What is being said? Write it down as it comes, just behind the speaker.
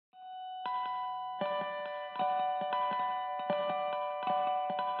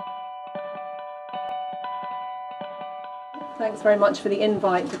Thanks very much for the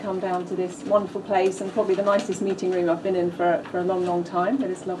invite to come down to this wonderful place, and probably the nicest meeting room I've been in for a long, long time, with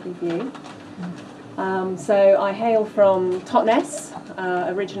this lovely view. So I hail from Totnes,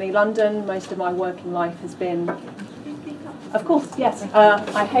 originally London. Most of my working life has been... Of course, yes.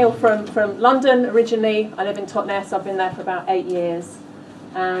 I hail from London originally. I live in Totnes. I've been there for about 8 years.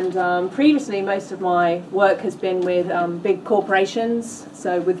 And previously, most of my work has been with big corporations,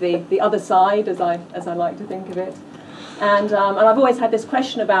 so with the other side, as I like to think of it. And I've always had this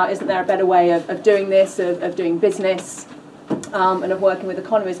question about, isn't there a better way of doing this, of doing business, and of working with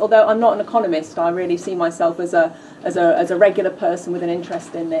economists? Although I'm not an economist, I really see myself as a regular person with an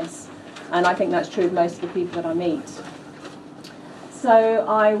interest in this. And I think that's true of most of the people that I meet. So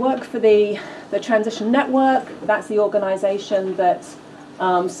I work for the Transition Network. That's the organisation that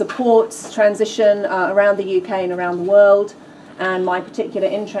supports transition around the UK and around the world. And my particular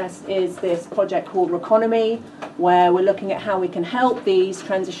interest is this project called REconomy, where we're looking at how we can help these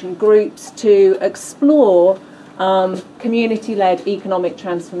transition groups to explore community-led economic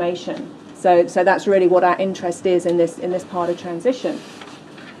transformation. So that's really what our interest is in this part of transition.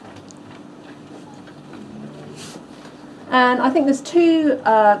 And I think there's two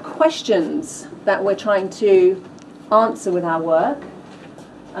questions that we're trying to answer with our work.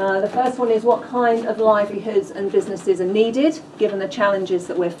 The first one is, what kind of livelihoods and businesses are needed given the challenges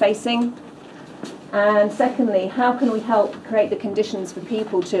that we're facing? And secondly, how can we help create the conditions for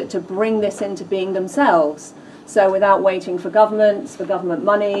people to bring this into being themselves? So without waiting for governments, for government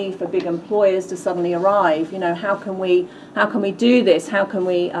money, for big employers to suddenly arrive, how can we do this? How can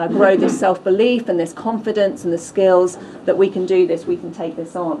we grow this self-belief and this confidence and the skills that we can do this, we can take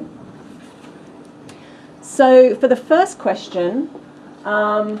this on? So for the first question,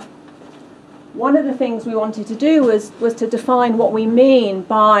 one of the things we wanted to do was to define what we mean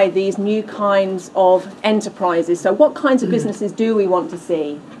by these new kinds of enterprises. So what kinds of businesses do we want to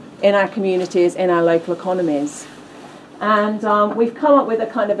see in our communities, in our local economies? And we've come up with a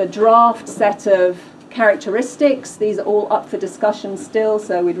kind of a draft set of characteristics. These are all up for discussion still,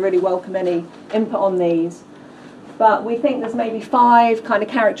 so we'd really welcome any input on these. But we think there's maybe 5 kind of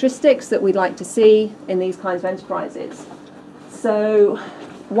characteristics that we'd like to see in these kinds of enterprises. So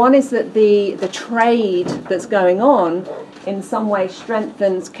one is that the trade that's going on in some way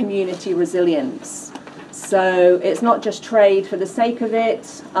strengthens community resilience. So it's not just trade for the sake of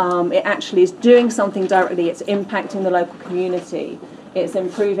it. It actually is doing something directly. It's impacting the local community. It's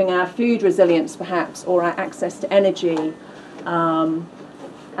improving our food resilience, perhaps, or our access to energy.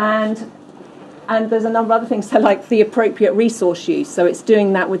 And there's a number of other things, so like the appropriate resource use. So it's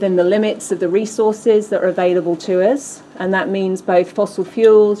doing that within the limits of the resources that are available to us. And that means both fossil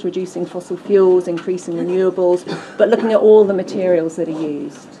fuels, reducing fossil fuels, increasing renewables, but looking at all the materials that are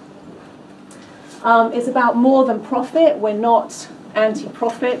used. It's about more than profit. We're not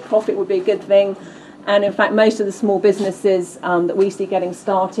anti-profit. Profit would be a good thing. And in fact, most of the small businesses that we see getting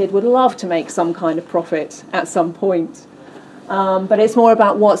started would love to make some kind of profit at some point. But it's more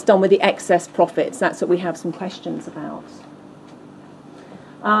about what's done with the excess profits. That's what we have some questions about.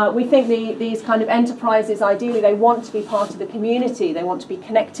 We think these kind of enterprises, ideally, they want to be part of the community. They want to be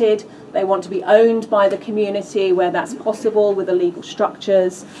connected. They want to be owned by the community where that's possible with the legal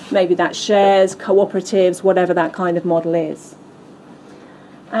structures. Maybe that's shares, cooperatives, whatever that kind of model is.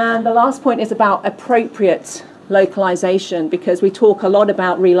 And the last point is about appropriate localisation, because we talk a lot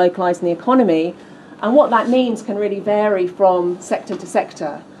about relocalising the economy. And what that means can really vary from sector to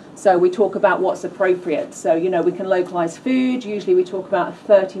sector. So we talk about what's appropriate. So, we can localise food. Usually we talk about a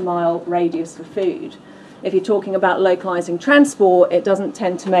 30-mile radius for food. If you're talking about localising transport, it doesn't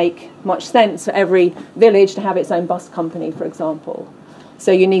tend to make much sense for every village to have its own bus company, for example.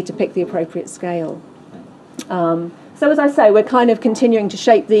 So you need to pick the appropriate scale. So as I say, we're kind of continuing to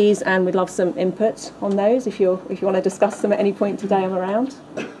shape these, and we'd love some input on those. If you want to discuss them at any point today, I'm around.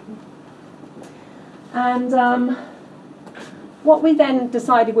 And what we then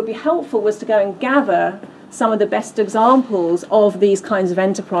decided would be helpful was to go and gather some of the best examples of these kinds of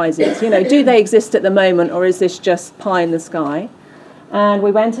enterprises. Do they exist at the moment, or is this just pie in the sky? And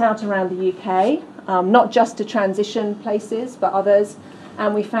we went out around the UK, not just to transition places, but others,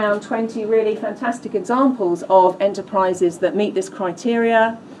 and we found 20 really fantastic examples of enterprises that meet this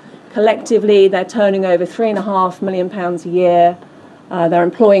criteria. Collectively, they're turning over £3.5 million a year. They're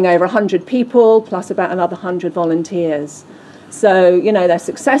employing over 100 people, plus about another 100 volunteers. So, they're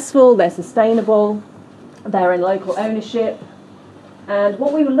successful, they're sustainable, they're in local ownership. And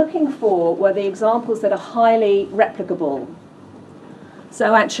what we were looking for were the examples that are highly replicable.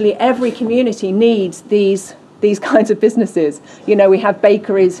 So actually every community needs these kinds of businesses. We have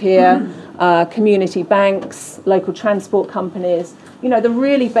bakeries here, community banks, local transport companies, you know, the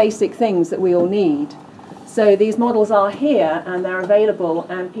really basic things that we all need. So these models are here and they're available,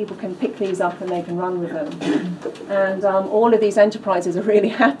 and people can pick these up and they can run with them. And all of these enterprises are really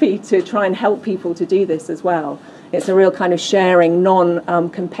happy to try and help people to do this as well. It's a real kind of sharing,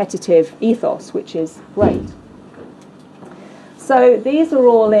 non-competitive ethos, which is great. So these are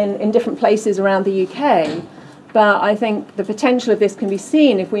all in different places around the UK, but I think the potential of this can be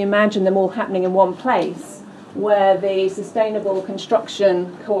seen if we imagine them all happening in one place, where the Sustainable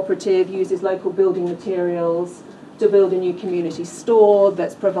Construction Cooperative uses local building materials to build a new community store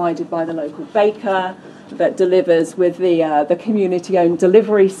that's provided by the local baker, that delivers with the community-owned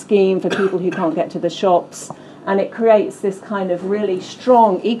delivery scheme for people who can't get to the shops, and it creates this kind of really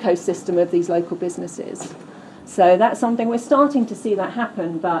strong ecosystem of these local businesses. So that's something we're starting to see that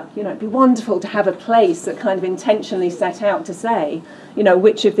happen, but you know, it'd be wonderful to have a place that kind of intentionally set out to say, you know,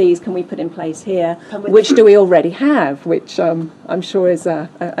 which of these can we put in place here, which do we already have, which I'm sure is a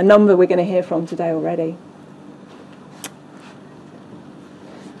number we're going to hear from today already.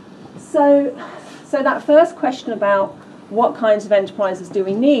 So that first question about what kinds of enterprises do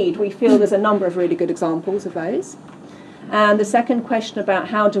we need, we feel there's a number of really good examples of those. And the second question about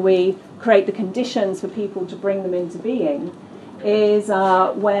how do we create the conditions for people to bring them into being is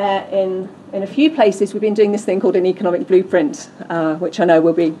where in a few places we've been doing this thing called an economic blueprint, which I know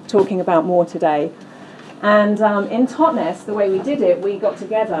we'll be talking about more today. And in Totnes, the way we did it, we got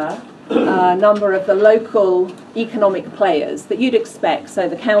together a number of the local economic players that you'd expect. So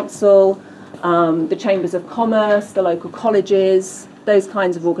the council, the chambers of commerce, the local colleges, those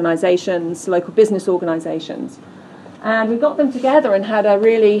kinds of organisations, local business organisations. And we got them together and had a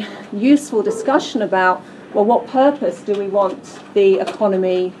really useful discussion about, well, what purpose do we want the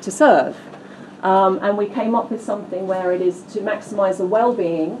economy to serve? And we came up with something where it is to maximise the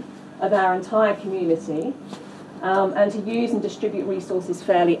well-being of our entire community, and to use and distribute resources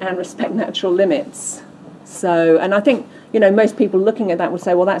fairly and respect natural limits. So, and I think, you know, most people looking at that would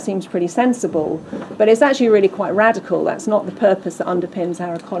say, well, that seems pretty sensible, but it's actually really quite radical. That's not the purpose that underpins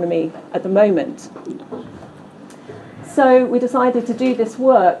our economy at the moment. So we decided to do this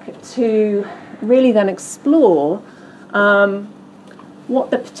work to really then explore what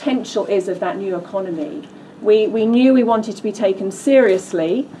the potential is of that new economy. We knew we wanted to be taken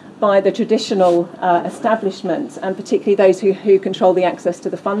seriously by the traditional establishments, and particularly those who control the access to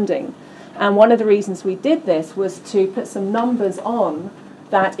the funding. And one of the reasons we did this was to put some numbers on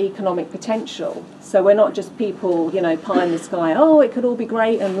that economic potential. So we're not just people, you know, pie in the sky, oh, it could all be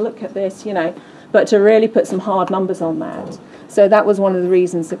great and look at this, you know, but to really put some hard numbers on that. So that was one of the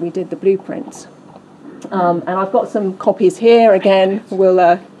reasons that we did the blueprint. And I've got some copies here. Again,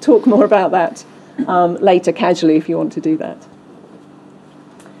 we'll talk more about that later casually if you want to do that.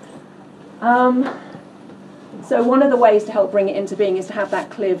 So one of the ways to help bring it into being is to have that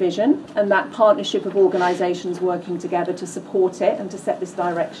clear vision and that partnership of organisations working together to support it and to set this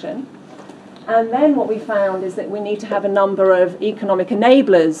direction. And then what we found is that we need to have a number of economic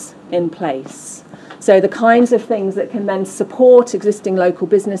enablers in place. So the kinds of things that can then support existing local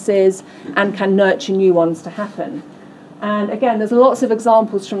businesses and can nurture new ones to happen. And again, there's lots of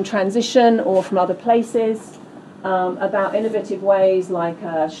examples from Transition or from other places about innovative ways like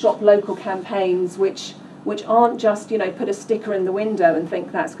shop local campaigns, which aren't just, you know, put a sticker in the window and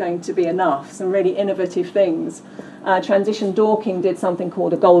think that's going to be enough. Some really innovative things. Transition Dorking did something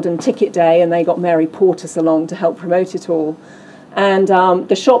called a Golden Ticket Day, and they got Mary Portas along to help promote it all. And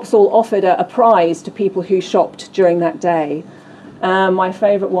the shops all offered a prize to people who shopped during that day. My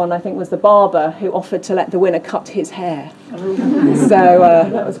favourite one, I think, was the barber who offered to let the winner cut his hair. So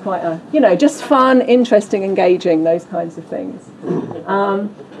that was quite a, you know, just fun, interesting, engaging, those kinds of things.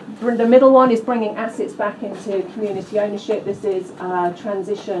 The middle one is bringing assets back into community ownership. This is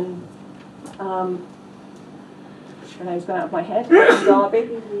Transition, the name's gone out of my head,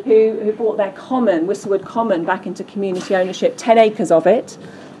 Derby, who brought their common, Whistlewood Common, back into community ownership, 10 acres of it,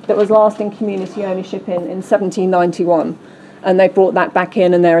 that was last in community ownership in 1791. And they brought that back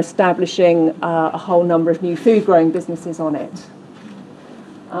in, and they're establishing a whole number of new food-growing businesses on it.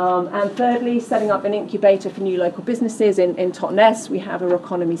 And thirdly, setting up an incubator for new local businesses. In Totnes, we have a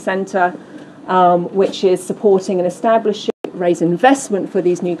REconomy centre, which is supporting and establishing, raise investment for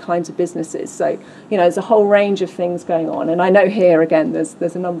these new kinds of businesses. So, you know, there's a whole range of things going on. And I know here, again,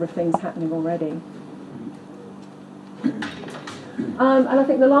 there's a number of things happening already. And I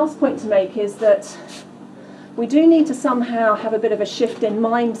think the last point to make is that we do need to somehow have a bit of a shift in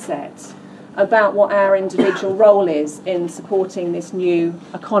mindset about what our individual role is in supporting this new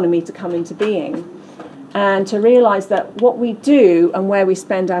economy to come into being, and to realise that what we do and where we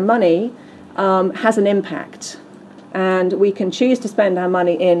spend our money has an impact. And we can choose to spend our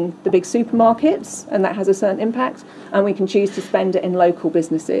money in the big supermarkets, and that has a certain impact, and we can choose to spend it in local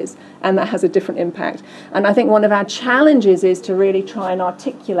businesses, and that has a different impact. And I think one of our challenges is to really try and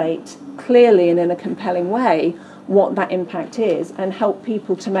articulate clearly and in a compelling way what that impact is, and help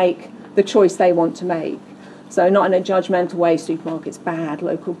people to make the choice they want to make. So not in a judgmental way, supermarkets bad,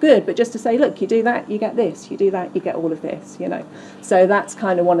 local good, but just to say, look, you do that, you get this, you do that, you get all of this, you know. So that's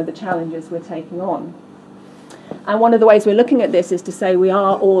kind of one of the challenges we're taking on. And one of the ways we're looking at this is to say we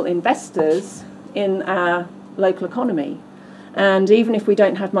are all investors in our local economy. And even if we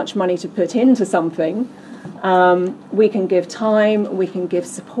don't have much money to put into something, we can give time, we can give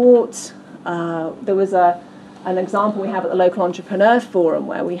support. There was an example we have at the Local Entrepreneur Forum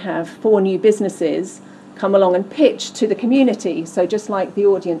where we have 4 new businesses come along and pitch to the community. So just like the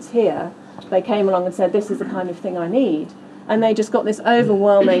audience here, they came along and said, this is the kind of thing I need. And they just got this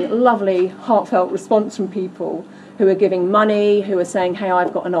overwhelming, lovely, heartfelt response from people who are giving money, who are saying, hey,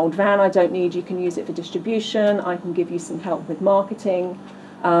 I've got an old van I don't need, you can use it for distribution, I can give you some help with marketing,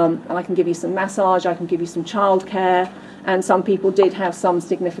 and I can give you some massage, I can give you some childcare. And some people did have some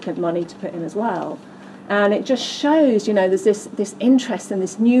significant money to put in as well. And it just shows, you know, there's this interest and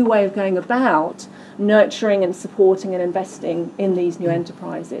this new way of going about nurturing and supporting and investing in these new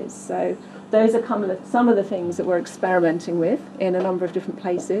enterprises. So those are some of the things that we're experimenting with in a number of different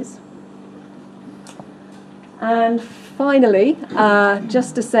places. And finally,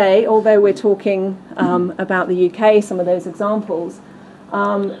 just to say, although we're talking about the UK, some of those examples,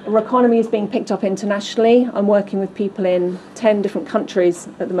 REconomy is being picked up internationally. I'm working with people in 10 different countries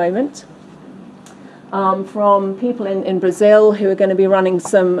at the moment. From people in Brazil who are going to be running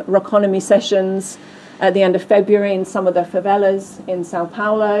some REconomy sessions at the end of February in some of the favelas in Sao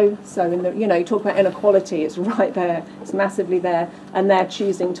Paulo. So, you talk about inequality, it's right there, it's massively there, and they're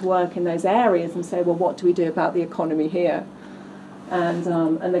choosing to work in those areas and say, well, what do we do about the economy here? And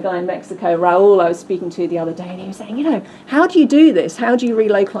the guy in Mexico, Raul, I was speaking to the other day, and he was saying, how do you do this? How do you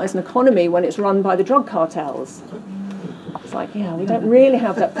relocalize an economy when it's run by the drug cartels? It's like, yeah, we don't really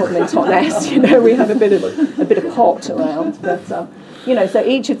have that problem in Totnes. We have a bit of pot around, but so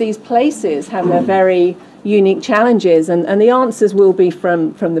each of these places have their very unique challenges, and the answers will be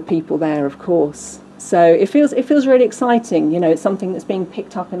from the people there, of course. So it feels really exciting. It's something that's being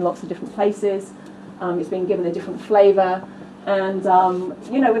picked up in lots of different places. It's being given a different flavour. And,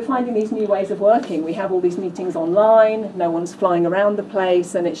 we're finding these new ways of working. We have all these meetings online, no one's flying around the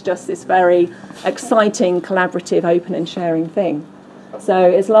place, and it's just this very exciting, collaborative, open and sharing thing. So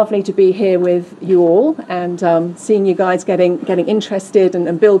it's lovely to be here with you all and seeing you guys getting interested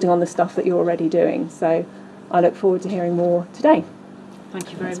and building on the stuff that you're already doing. So I look forward to hearing more today.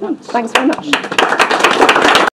 Thank you very much. Thanks very much.